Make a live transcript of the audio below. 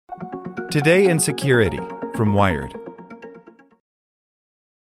Today in Security from Wired.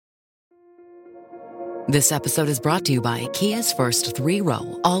 This episode is brought to you by Kia's first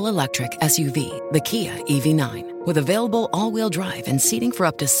three-row, all-electric SUV, the Kia EV9, with available all-wheel drive and seating for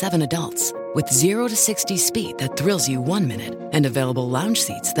up to 7 adults, with 0 to 60 speed that thrills you 1 minute and available lounge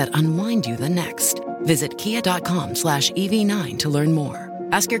seats that unwind you the next. Visit kia.com/EV9 to learn more.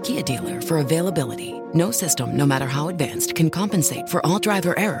 Ask your Kia dealer for availability. No system, no matter how advanced, can compensate for all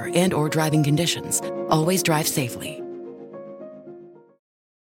driver error and or driving conditions. Always drive safely.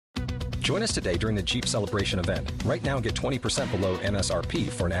 Join us today during the Jeep Celebration event. Right now, get 20% below MSRP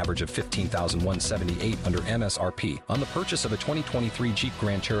for an average of $15,178 under MSRP on the purchase of a 2023 Jeep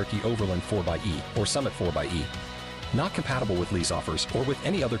Grand Cherokee Overland 4xE or Summit 4xE. Not compatible with lease offers or with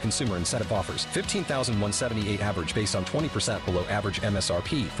any other consumer incentive offers. $15,178 average based on 20% below average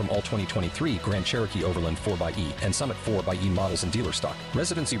MSRP from all 2023 Grand Cherokee Overland 4xE and Summit 4xE models in dealer stock.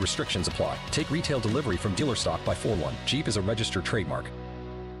 Residency restrictions apply. Take retail delivery from dealer stock by 4/1. Jeep is a registered trademark.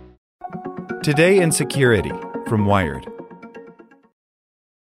 Today in Security from Wired.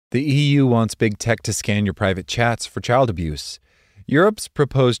 The EU wants big tech to scan your private chats for child abuse. Europe's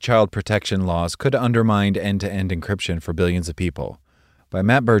proposed child protection laws could undermine end-to-end encryption for billions of people. By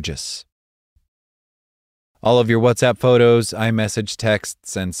Matt Burgess. All of your WhatsApp photos, iMessage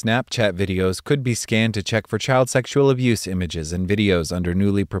texts, and Snapchat videos could be scanned to check for child sexual abuse images and videos under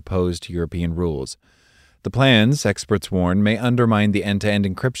newly proposed European rules. The plans, experts warn, may undermine the end-to-end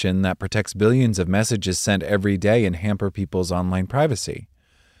encryption that protects billions of messages sent every day and hamper people's online privacy.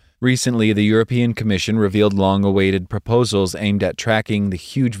 Recently, the European Commission revealed long-awaited proposals aimed at tracking the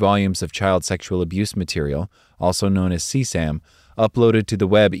huge volumes of child sexual abuse material, also known as CSAM, uploaded to the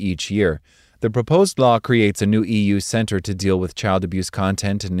web each year. The proposed law creates a new EU center to deal with child abuse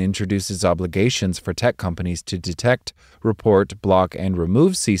content and introduces obligations for tech companies to detect, report, block, and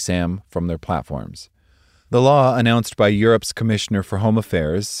remove CSAM from their platforms. The law, announced by Europe's Commissioner for Home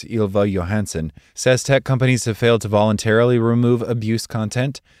Affairs, Ylva Johansson, says tech companies have failed to voluntarily remove abuse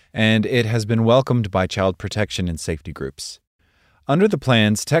content, and it has been welcomed by child protection and safety groups. Under the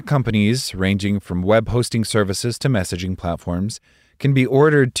plans, tech companies, ranging from web hosting services to messaging platforms, can be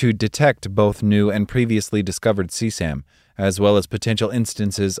ordered to detect both new and previously discovered CSAM, as well as potential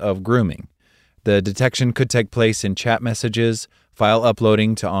instances of grooming. The detection could take place in chat messages, file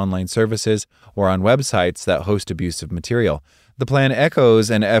uploading to online services, or on websites that host abusive material. The plan echoes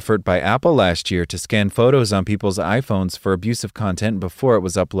an effort by Apple last year to scan photos on people's iPhones for abusive content before it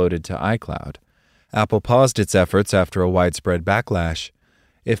was uploaded to iCloud. Apple paused its efforts after a widespread backlash.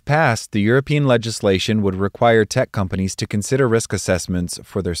 If passed, the European legislation would require tech companies to consider risk assessments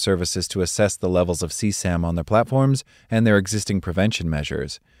for their services to assess the levels of CSAM on their platforms and their existing prevention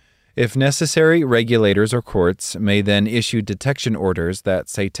measures. If necessary, regulators or courts may then issue detection orders that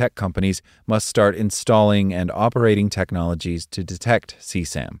say tech companies must start installing and operating technologies to detect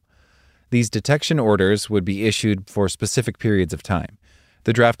CSAM. These detection orders would be issued for specific periods of time.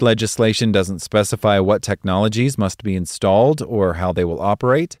 The draft legislation doesn't specify what technologies must be installed or how they will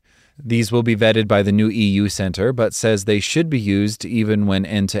operate. These will be vetted by the new EU Center, but says they should be used even when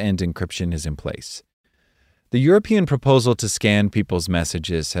end-to-end encryption is in place. The European proposal to scan people's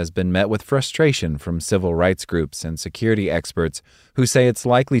messages has been met with frustration from civil rights groups and security experts who say it's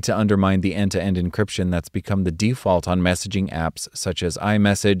likely to undermine the end-to-end encryption that's become the default on messaging apps such as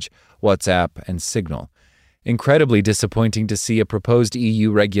iMessage, WhatsApp, and Signal. Incredibly disappointing to see a proposed EU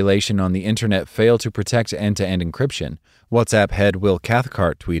regulation on the internet fail to protect end-to-end encryption, WhatsApp head Will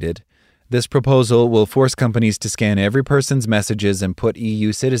Cathcart tweeted. This proposal will force companies to scan every person's messages and put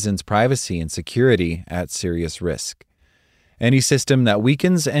EU citizens' privacy and security at serious risk. Any system that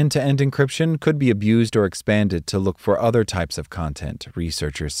weakens end-to-end encryption could be abused or expanded to look for other types of content,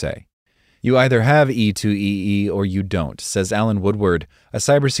 researchers say. You either have E2EE or you don't, says Alan Woodward, a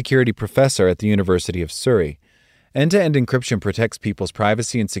cybersecurity professor at the University of Surrey. End-to-end encryption protects people's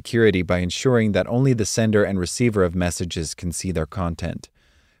privacy and security by ensuring that only the sender and receiver of messages can see their content.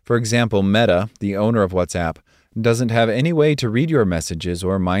 For example, Meta, the owner of WhatsApp, doesn't have any way to read your messages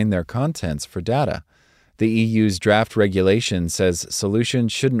or mine their contents for data. The EU's draft regulation says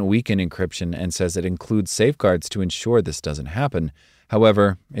solutions shouldn't weaken encryption and says it includes safeguards to ensure this doesn't happen.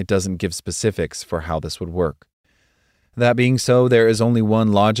 However, it doesn't give specifics for how this would work. That being so, there is only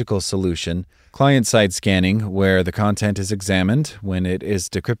one logical solution: client-side scanning, where the content is examined when it is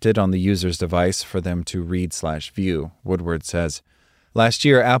decrypted on the user's device for them to read/view, Woodward says. Last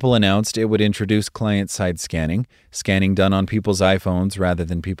year, Apple announced it would introduce client-side scanning done on people's iPhones rather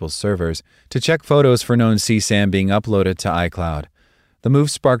than people's servers, to check photos for known CSAM being uploaded to iCloud. The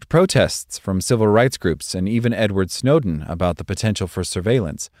move sparked protests from civil rights groups and even Edward Snowden about the potential for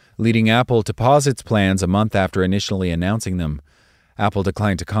surveillance, leading Apple to pause its plans a month after initially announcing them. Apple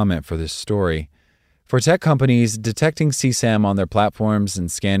declined to comment for this story. For tech companies, detecting CSAM on their platforms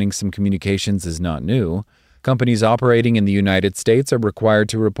and scanning some communications is not new. Companies operating in the United States are required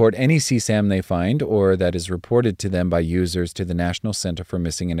to report any CSAM they find or that is reported to them by users to the National Center for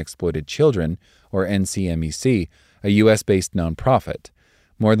Missing and Exploited Children, or NCMEC, a U.S.-based nonprofit.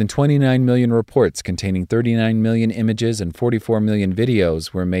 More than 29 million reports containing 39 million images and 44 million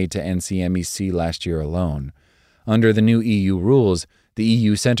videos were made to NCMEC last year alone. Under the new EU rules, the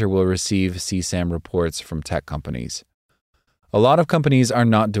EU Center will receive CSAM reports from tech companies. A lot of companies are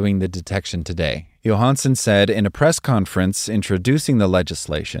not doing the detection today. Johansson said in a press conference introducing the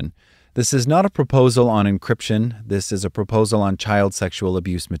legislation, "This is not a proposal on encryption, this is a proposal on child sexual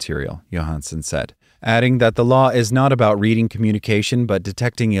abuse material," Johansson said, adding that the law is not about reading communication but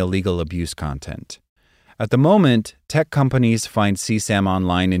detecting illegal abuse content. At the moment, tech companies find CSAM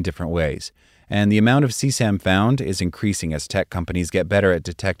online in different ways, and the amount of CSAM found is increasing as tech companies get better at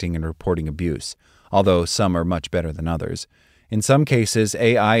detecting and reporting abuse, although some are much better than others. In some cases,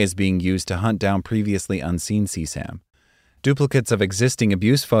 AI is being used to hunt down previously unseen CSAM. Duplicates of existing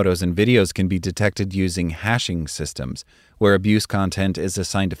abuse photos and videos can be detected using hashing systems, where abuse content is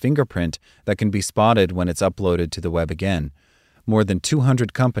assigned a fingerprint that can be spotted when it's uploaded to the web again. More than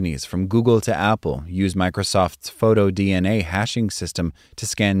 200 companies, from Google to Apple, use Microsoft's Photo DNA hashing system to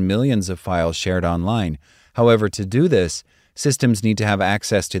scan millions of files shared online. However, to do this, systems need to have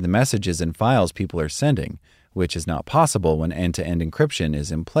access to the messages and files people are sending, which is not possible when end-to-end encryption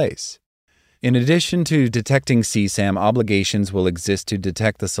is in place. In addition to detecting CSAM, obligations will exist to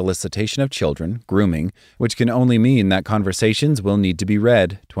detect the solicitation of children, grooming, which can only mean that conversations will need to be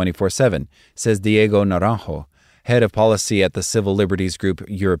read 24/7, says Diego Naranjo, head of policy at the civil liberties group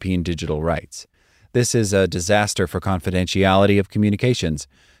European Digital Rights. This is a disaster for confidentiality of communications.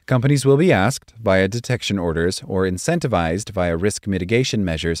 Companies will be asked, via detection orders, or incentivized via risk mitigation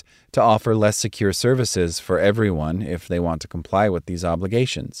measures, to offer less secure services for everyone if they want to comply with these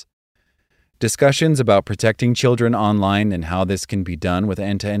obligations. Discussions about protecting children online and how this can be done with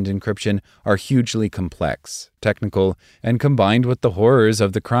end-to-end encryption are hugely complex, technical, and combined with the horrors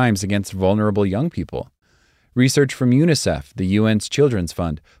of the crimes against vulnerable young people. Research from UNICEF, the UN's Children's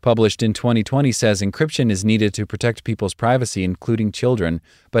Fund, published in 2020 says encryption is needed to protect people's privacy, including children,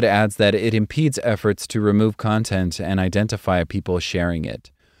 but adds that it impedes efforts to remove content and identify people sharing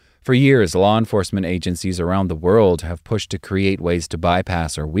it. For years, law enforcement agencies around the world have pushed to create ways to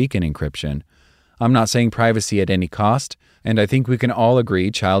bypass or weaken encryption. I'm not saying privacy at any cost, and I think we can all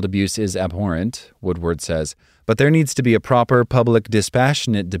agree child abuse is abhorrent, Woodward says, but there needs to be a proper, public,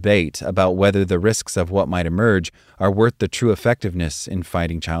 dispassionate debate about whether the risks of what might emerge are worth the true effectiveness in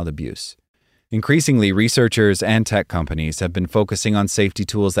fighting child abuse. Increasingly, researchers and tech companies have been focusing on safety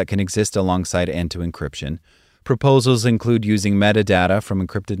tools that can exist alongside end-to-end encryption. Proposals include using metadata from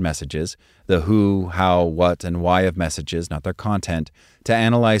encrypted messages, the who, how, what, and why of messages, not their content, to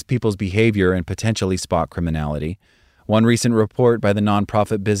analyze people's behavior and potentially spot criminality. One recent report by the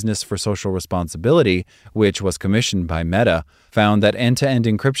nonprofit Business for Social Responsibility, which was commissioned by Meta, found that end-to-end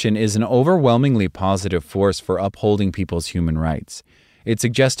encryption is an overwhelmingly positive force for upholding people's human rights. It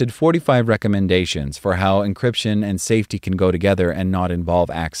suggested 45 recommendations for how encryption and safety can go together and not involve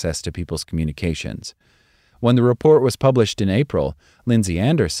access to people's communications. When the report was published in April, Lindsay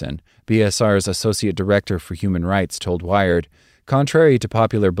Anderson, BSR's Associate Director for Human Rights, told Wired, "Contrary to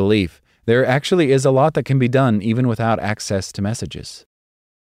popular belief, there actually is a lot that can be done even without access to messages."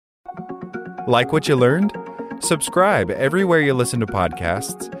 Like what you learned? Subscribe everywhere you listen to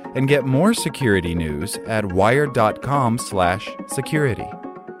podcasts and get more security news at wired.com/security.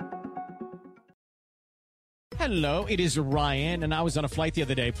 Hello, it is Ryan, and I was on a flight the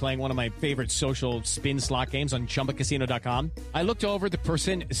other day playing one of my favorite social spin slot games on ChumbaCasino.com. I looked over at the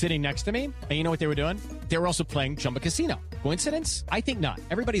person sitting next to me, and you know what they were doing? They were also playing Chumba Casino. Coincidence? I think not.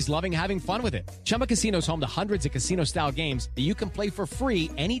 Everybody's loving having fun with it. Chumba Casino is home to hundreds of casino-style games that you can play for free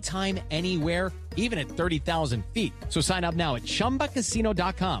anytime, anywhere, even at 30,000 feet. So sign up now at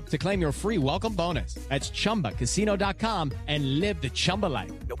ChumbaCasino.com to claim your free welcome bonus. That's ChumbaCasino.com and live the Chumba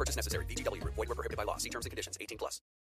life. No purchase necessary. VGW. Void where prohibited by law. See terms and conditions. 18+.